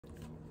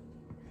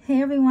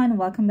Hey everyone,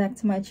 welcome back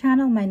to my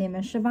channel. My name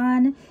is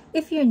Siobhan.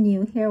 If you're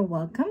new here,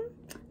 welcome.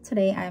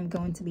 Today I'm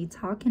going to be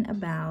talking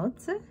about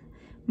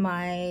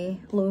my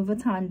Louis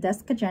Vuitton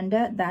desk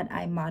agenda that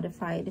I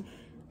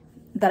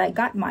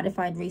got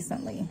modified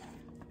recently.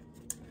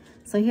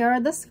 So here are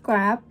the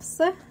scraps.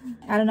 I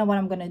don't know what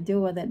I'm going to do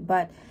with it,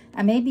 but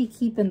I may be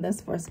keeping this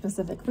for a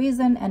specific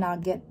reason, and I'll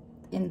get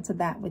into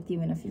that with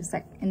you in a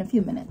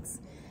few minutes.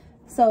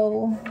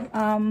 So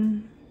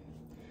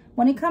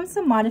when it comes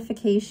to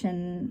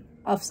modification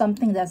of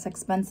something that's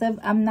expensive,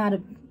 I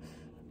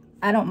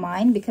don't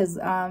mind, because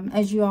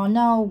as you all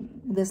know,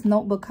 this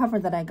notebook cover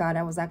that I got,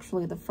 I was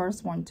actually the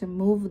first one to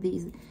move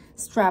the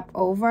strap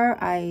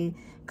over. I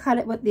cut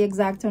it with the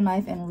X-Acto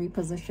knife and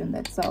repositioned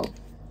it. So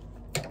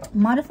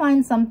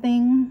modifying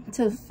something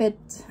to fit,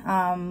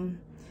 to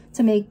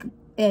make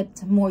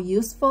it more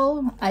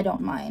useful, I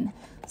don't mind.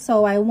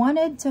 So I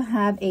wanted to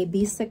have a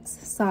B6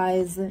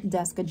 size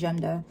desk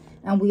agenda,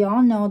 and we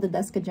all know the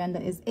desk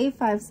agenda is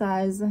A5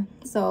 size.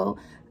 So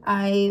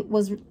I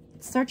was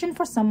searching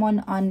for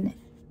someone on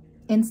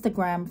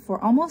Instagram for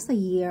almost a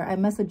year. I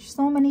messaged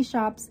so many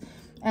shops,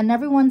 and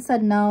everyone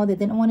said no, they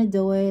didn't want to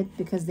do it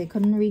because they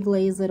couldn't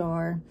reglaze it,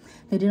 or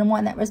they didn't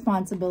want that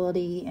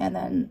responsibility. And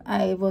then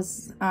I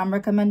was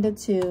recommended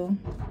to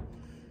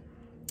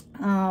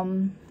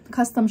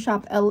Custom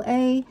Shop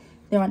LA.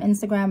 They're on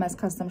Instagram as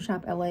Custom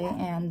Shop LA,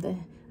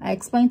 and I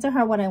explained to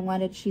her what I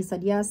wanted. She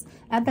said yes.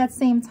 At that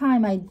same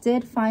time, I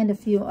did find a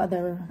few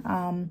other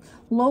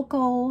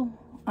local,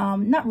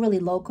 not really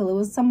local, it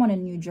was someone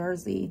in New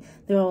Jersey.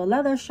 They were a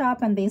leather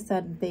shop, and they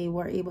said they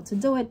were able to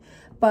do it,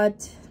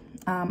 but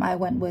I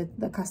went with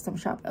the Custom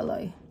Shop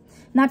LA.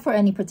 Not for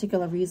any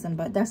particular reason,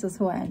 but this is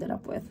who I ended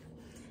up with.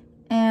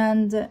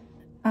 And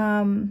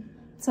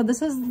so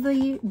this is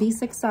the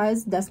B6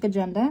 size desk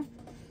agenda.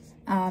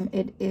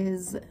 It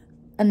is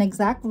an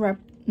exact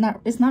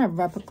it's not a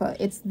replica,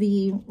 it's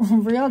the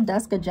real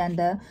desk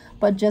agenda,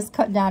 but just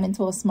cut down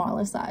into a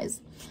smaller size.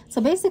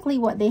 So basically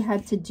what they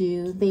had to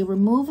do, they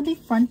removed the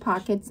front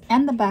pockets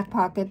and the back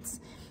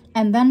pockets,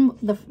 and then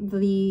the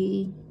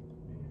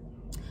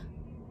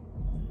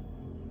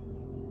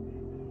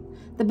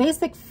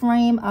basic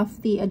frame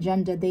of the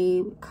agenda,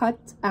 they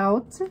cut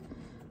out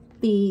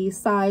the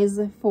size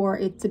for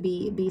it to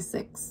be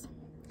B6.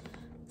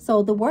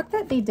 So the work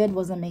that they did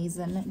was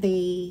amazing.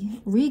 They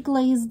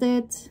reglazed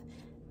it,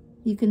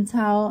 you can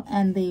tell,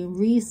 and they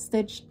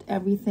restitched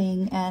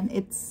everything, and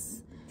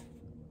it's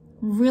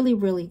really,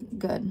 really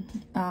good.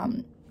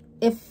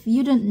 If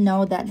you didn't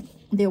know that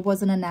there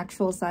wasn't an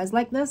actual size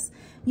like this,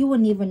 you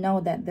wouldn't even know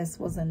that this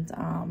wasn't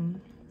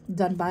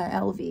done by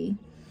LV.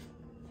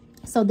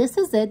 So this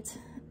is it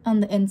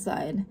on the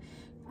inside.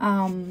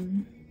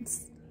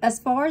 As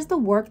far as the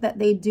work that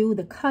they do,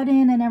 the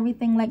cut-in and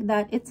everything like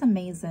that, it's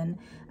amazing.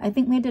 I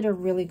think they did a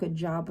really good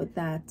job with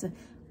that.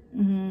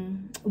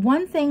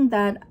 One thing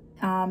that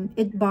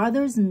it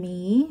bothers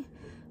me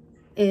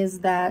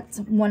is that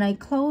when I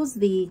close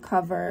the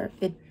cover,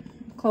 it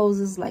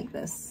closes like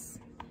this.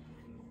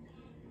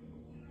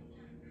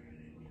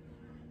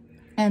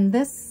 And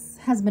this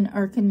has been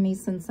irking me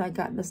since I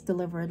got this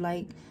delivered.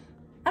 Like,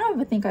 I don't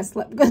even think I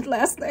slept good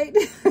last night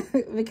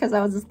because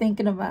I was just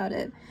thinking about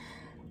it.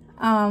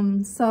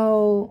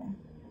 So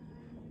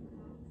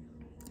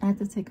I have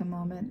to take a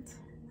moment.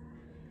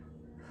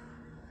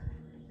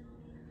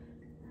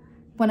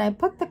 When I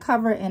put the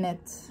cover in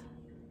it,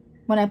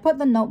 when I put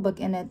the notebook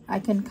in it, I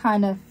can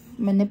kind of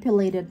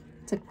manipulate it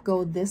to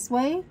go this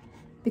way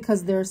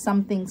because there's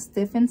something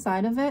stiff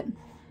inside of it.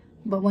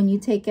 But when you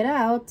take it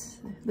out,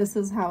 this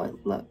is how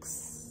it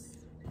looks.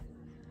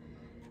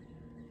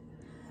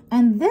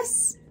 And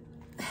this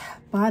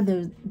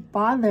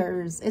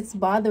it's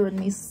bothering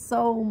me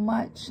so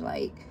much.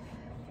 Like,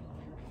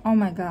 oh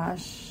my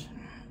gosh,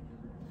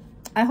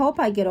 I hope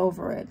I get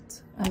over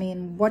it. I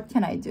mean, what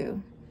can I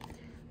do?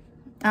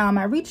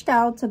 I reached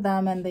out to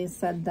them, and they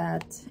said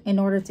that in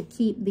order to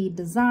keep the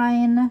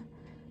design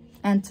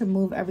and to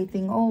move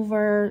everything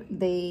over,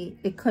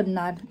 it could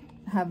not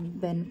have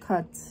been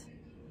cut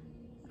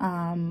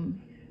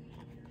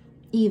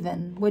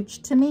even,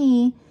 which to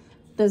me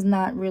does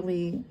not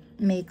really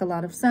make a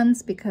lot of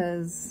sense,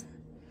 because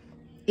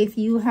if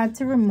you had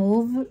to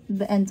remove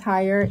the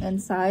entire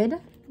inside,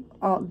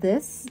 all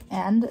this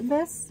and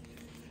this,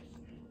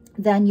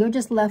 then you're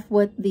just left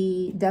with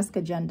the desk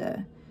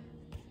agenda.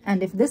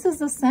 And if this is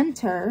the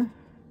center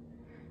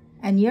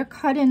and you're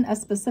cutting a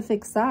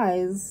specific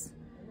size,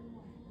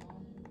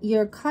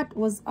 your cut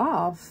was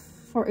off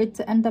for it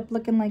to end up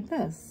looking like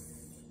this.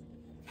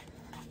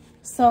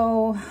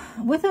 So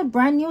with a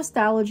brand new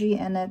stylogy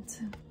in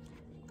it,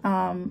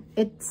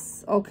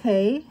 it's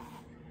okay.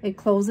 It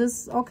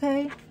closes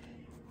okay.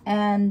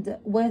 And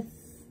with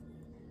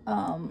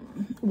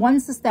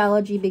once the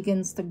stylogy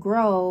begins to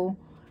grow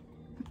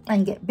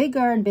and get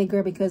bigger and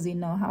bigger, because you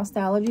know how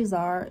stylogies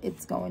are,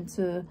 it's going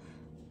to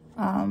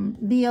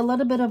be a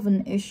little bit of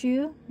an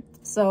issue.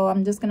 So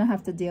I'm just gonna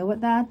have to deal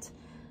with that.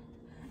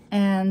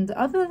 And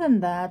other than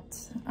that,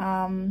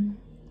 I'm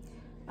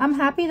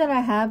happy that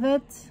I have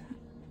it.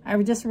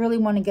 I just really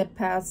want to get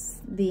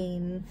past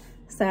being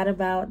sad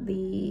about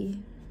the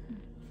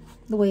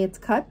way it's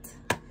cut.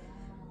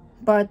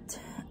 But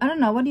I don't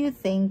know, what do you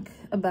think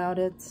about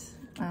it?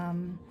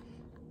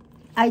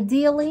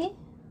 Ideally,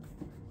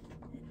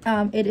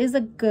 it is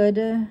a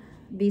good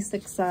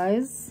B6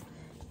 size,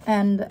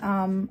 and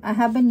I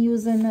have been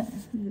using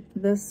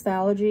this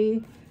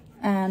Stylogy,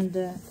 and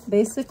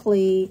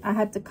basically I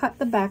had to cut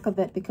the back of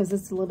it because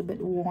it's a little bit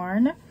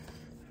worn.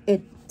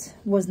 It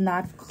was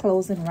not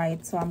closing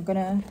right, so I'm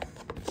gonna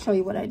show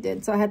you what I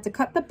did. So I had to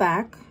cut the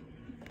back.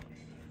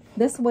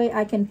 This way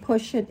I can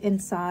push it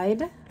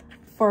inside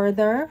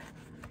further,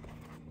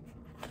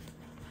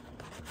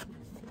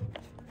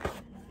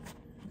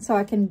 so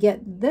I can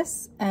get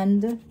this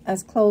end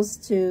as close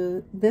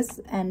to this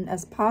end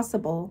as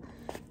possible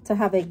to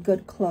have a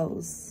good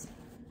close.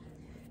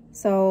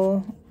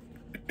 So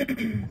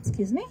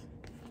excuse me.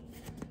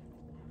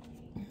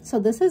 So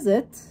this is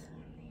it.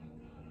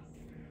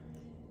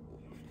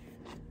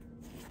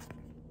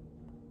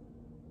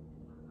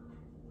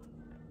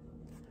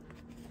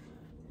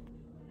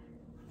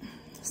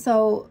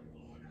 So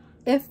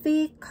if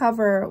the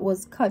cover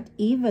was cut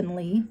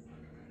evenly,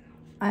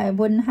 I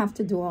wouldn't have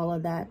to do all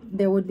of that.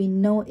 There would be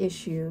no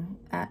issue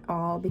at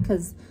all,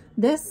 because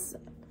this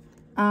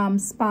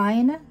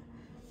spine,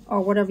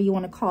 or whatever you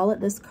want to call it,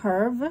 this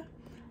curve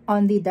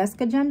on the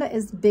desk agenda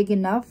is big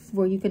enough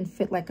where you can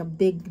fit like a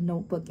big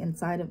notebook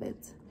inside of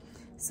it.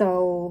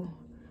 So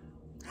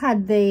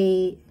had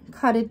they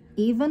cut it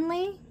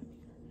evenly,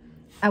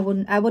 I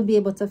would be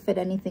able to fit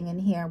anything in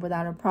here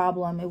without a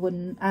problem. I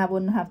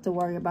wouldn't have to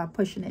worry about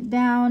pushing it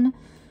down.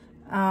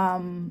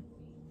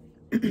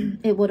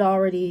 It would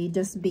already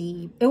just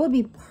be, it would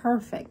be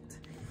perfect.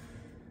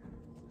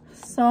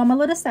 So I'm a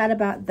little sad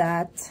about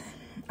that.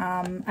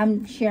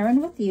 I'm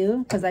sharing with you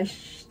because I've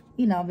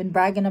been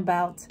bragging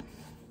about,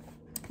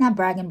 not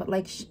bragging, but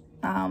like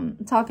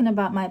talking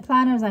about my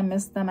planners. I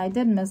missed them. I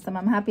did miss them.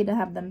 I'm happy to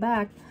have them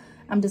back.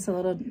 I'm just a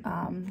little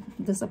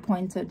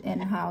disappointed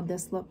in how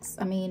this looks.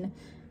 I mean,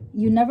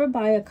 you never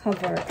buy a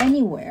cover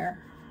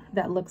anywhere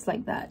that looks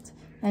like that.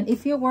 And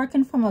if you're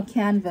working from a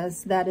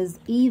canvas that is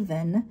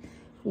even,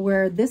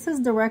 where this is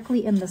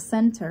directly in the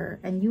center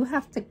and you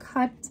have to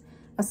cut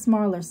a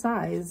smaller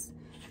size,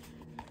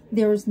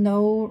 there is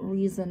no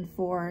reason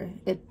for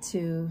it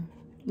to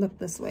look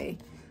this way.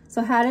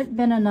 So had it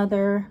been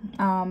another,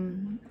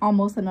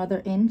 almost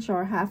another inch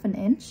or half an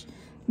inch,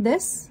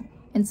 this,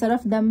 instead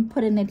of them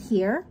putting it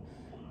here,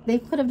 they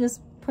could have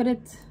just put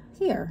it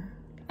here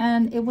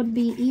and it would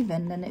be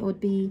even, and it would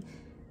be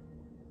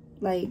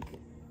like,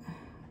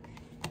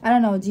 I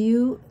don't know,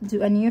 do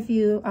any of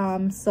you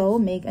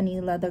make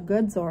any leather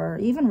goods or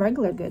even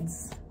regular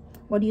goods?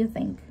 What do you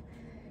think?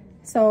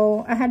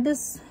 So I had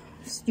this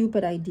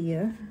stupid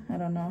idea. I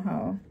don't know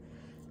how.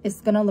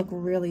 It's gonna look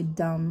really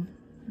dumb.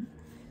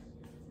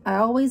 I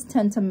always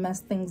tend to mess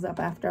things up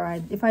after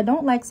if I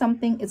don't like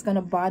something, it's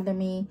gonna bother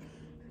me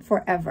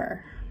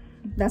forever.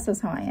 That's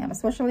just how I am,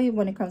 especially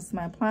when it comes to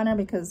my planner,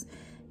 because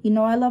you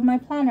know I love my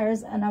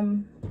planners and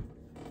I'm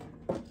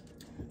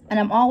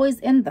always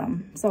in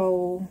them.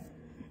 So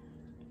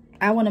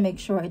I want to make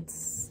sure it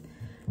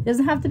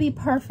doesn't have to be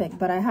perfect,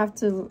 but I have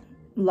to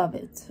love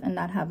it and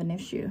not have an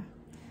issue.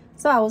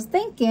 So I was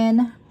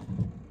thinking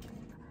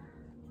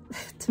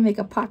to make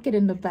a pocket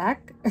in the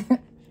back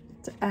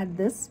to add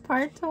this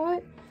part to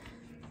it.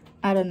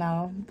 I don't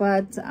know,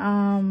 but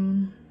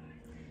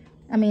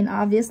I mean,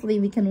 obviously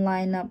we can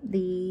line up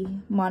the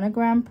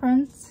monogram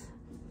prints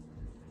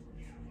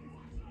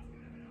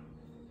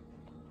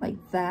like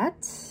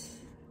that,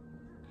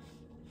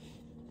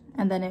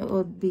 and then it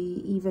would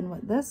be even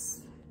with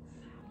this.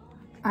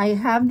 I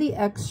have the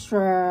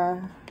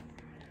extra,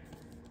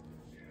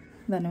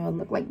 then it will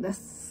look like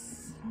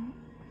this.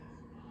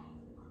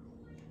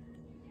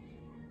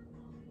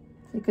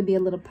 It could be a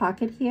little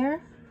pocket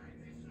here.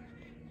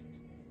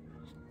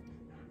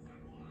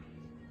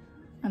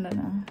 I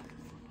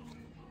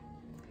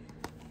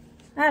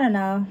don't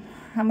know.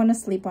 I'm gonna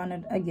sleep on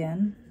it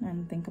again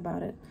and think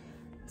about it.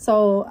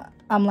 So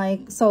I'm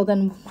like, so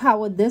then how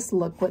would this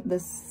look with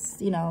this,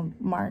 you know,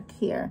 mark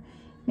here?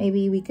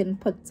 Maybe we can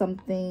put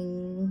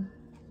something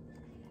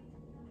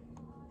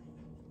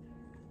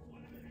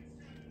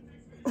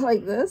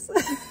like this.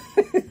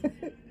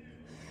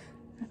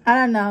 I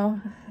don't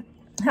know.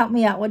 Help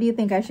me out. What do you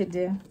think I should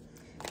do?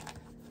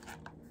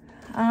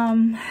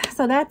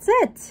 So that's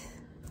it.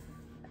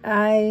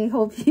 I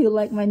hope you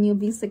like my new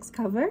B6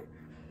 cover.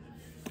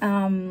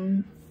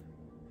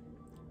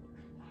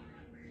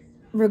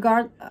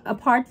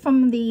 Apart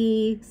from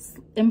the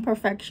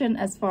imperfection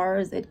as far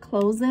as it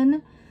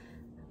closing,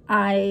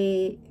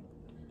 I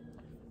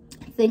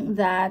think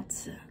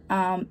that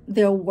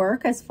their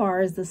work as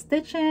far as the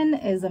stitching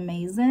is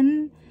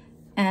amazing,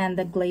 and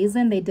the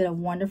glazing, they did a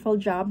wonderful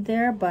job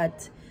there.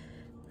 But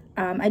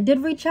I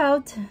did reach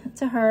out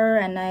to her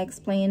and I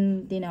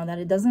explained, you know, that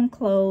it doesn't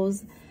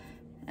close,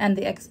 and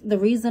the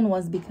reason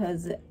was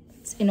because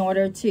in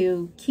order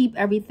to keep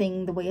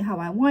everything the way how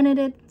I wanted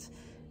it,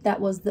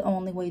 that was the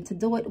only way to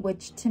do it,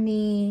 which to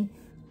me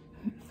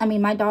I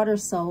mean, my daughter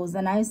sews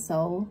and I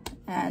sew,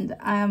 and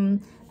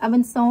I've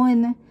been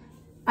sewing.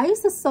 I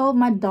used to sew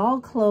my doll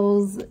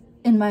clothes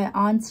in my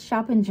aunt's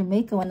shop in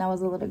Jamaica when I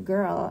was a little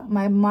girl.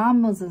 My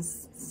mom was a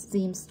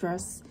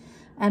seamstress,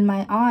 and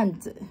my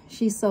aunt,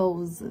 she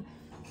sews.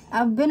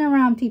 I've been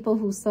around people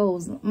who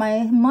sews.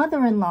 My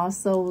mother-in-law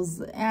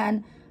sews,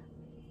 and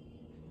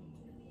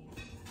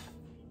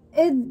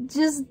it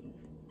just,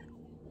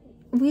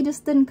 we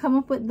just didn't come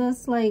up with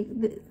this, like,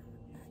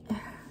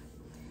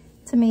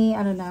 to me,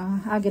 I don't know.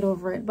 I'll get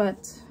over it,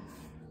 but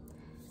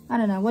I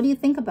don't know. What do you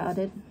think about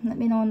it? Let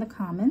me know in the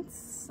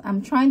comments.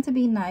 I'm trying to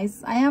be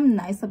nice. I am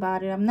nice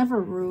about it. I'm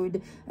never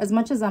rude. As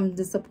much as I'm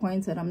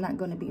disappointed, I'm not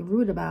going to be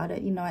rude about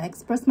it. You know, I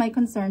expressed my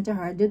concern to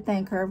her. I did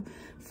thank her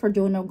for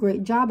doing a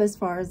great job as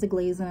far as the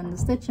glazing and the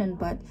stitching,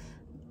 but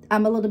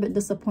I'm a little bit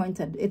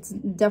disappointed. It's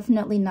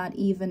definitely not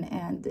even,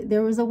 and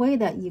there was a way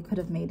that you could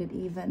have made it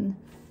even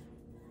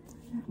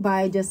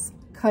by just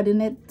cutting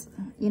it,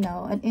 you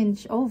know, an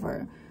inch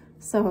over.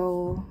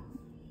 So,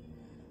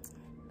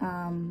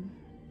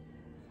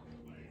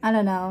 I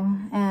don't know.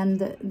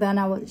 And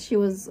then she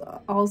was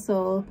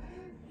also,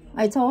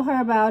 I told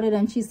her about it,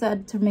 and she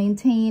said to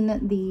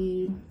maintain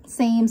the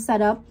same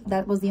setup.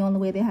 That was the only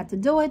way they had to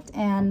do it.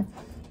 And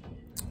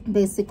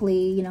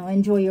basically, you know,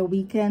 enjoy your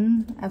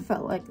weekend. I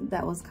felt like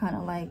that was kind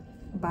of like,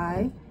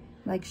 bye,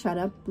 like, shut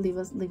up,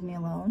 leave me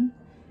alone.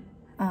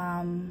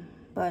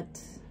 But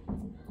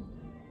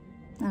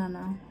I don't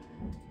know.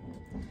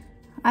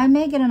 I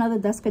may get another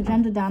desk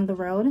agenda down the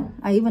road.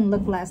 I even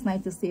looked last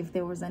night to see if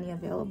there was any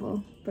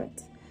available,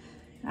 but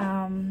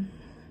I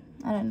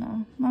don't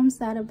know. I'm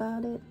sad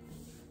about it.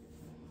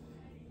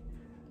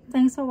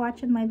 Thanks for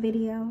watching my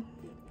video.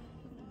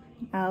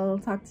 I'll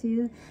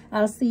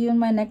see you in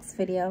my next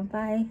video.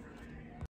 Bye.